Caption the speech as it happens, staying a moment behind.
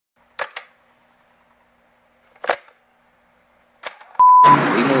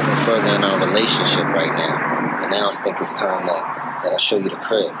We moving further in our relationship right now, and now I think it's time that I show you the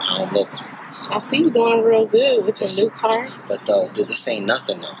crib. I don't live in. I see you doing real good with your new car. But this ain't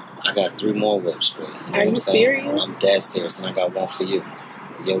nothing though. I got 3 more whips for you. You know Are you serious? I'm dead serious, and I got one for you.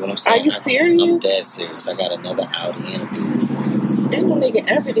 You get what I'm saying? Are you serious? I'm dead serious. I got another Audi and a Beamer for you. Ain't no nigga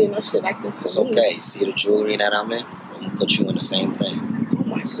ever did no shit like this for It's me. okay. You see the jewelry that I'm in? I'm gonna put you in the same thing. Oh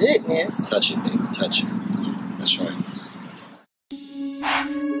my goodness. Touch it, baby. Touch it. That's right.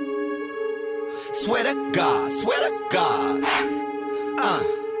 Swear to God.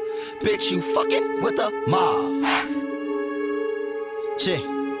 Bitch, you fucking with the mob. Che.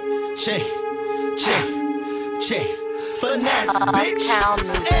 Finesse, bitch.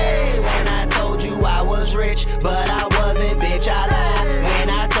 Hey, when I told you I was rich, but I wasn't, bitch, I lied. When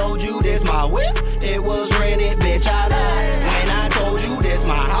I told you this my whip, it was rented, bitch, I lied. When I told you this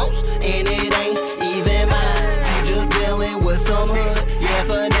my house, and it ain't even mine. You just dealing with some hood, yeah,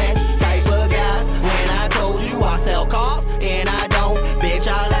 finesse type of guys. When I told you I sell cars, and I don't, bitch,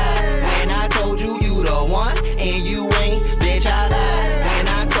 I lied. When I told you you the one, and you ain't, bitch, I lied. When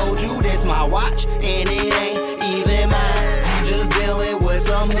I told you this my watch, and it ain't even mine. You just dealing with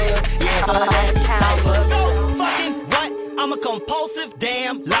some hood, yeah, finesse type of. So fucking what? I'm a compulsive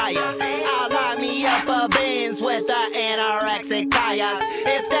damn liar. I'll lie me up a Benz with the anorexic tires.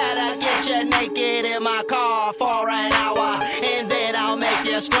 If that'll get you naked in my car for an hour, and then I'll make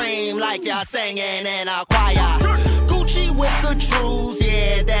you scream like you're singing in a choir. Gucci with the trues,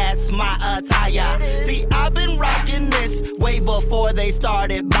 yeah, that's my attire. See, I've been rocking this way before they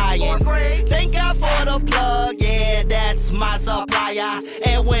started buying. Thank God for the plug, yeah, that's my supplier.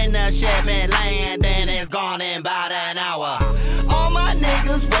 And when the shipment land, then it's gone in about an hour. All my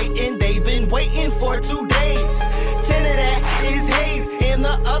niggas waiting, they've been waiting for 2 days. 10 of that is haze, and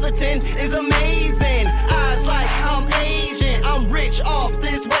the other 10 is amazing. Eyes like I'm Asian, I'm rich off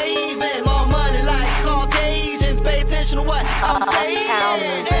this waving. Long money like Caucasians, pay attention to what I'm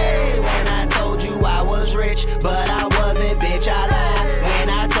saying. Hey, when I told you I was rich, but I wasn't, bitch, I lied. When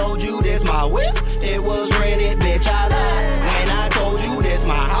I told you this my whip, it was rented, bitch, I lied. When I told you this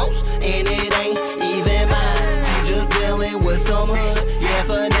my house, and it ain't even mine. You just dealing with some hood, yeah,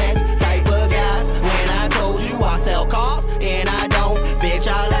 finesse type of guys. When I told you I sell cars, and I don't, bitch,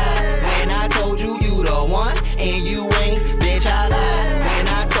 I lied. When I told you you the one, and you ain't, bitch, I lied. When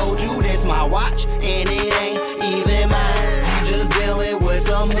I told you this my watch, and it ain't even mine. You just dealing with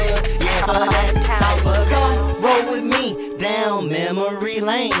some hood, yeah, finesse type of. Come roll with me down memory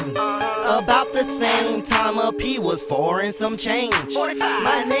lane. About the same time a P was 4 and some change.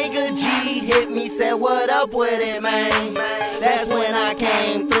 My nigga G hit me, said what up with it, man. That's when I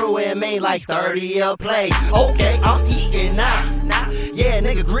came through and made like 30 a play. Okay, I'm eating now. Yeah,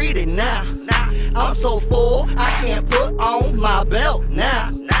 nigga greedy now. I'm so full, I can't put on my belt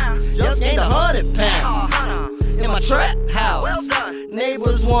now. Just gained 100 pounds in my trap house.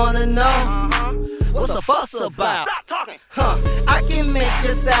 Neighbors wanna know what's the fuss about? I can make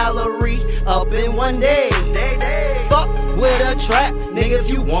your salary up in 1 day. Fuck with a trap, nigga,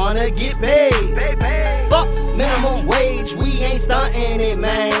 if you wanna get paid. Fuck minimum wage, we ain't stunting it,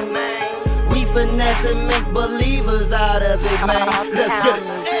 man. We finesse and make believers out of it, man. Let's get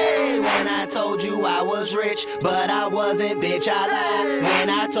it. Hey, when I told you I was rich, but I wasn't, bitch, I lied. When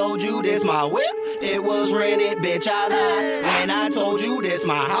I told you this my whip, it was rented, bitch, I lied. When I told you this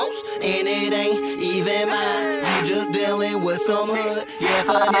my house, and it ain't even mine. You just dealing with some hood, yeah,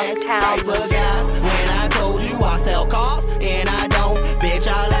 finesse type of guys. When I told you I sell cars, and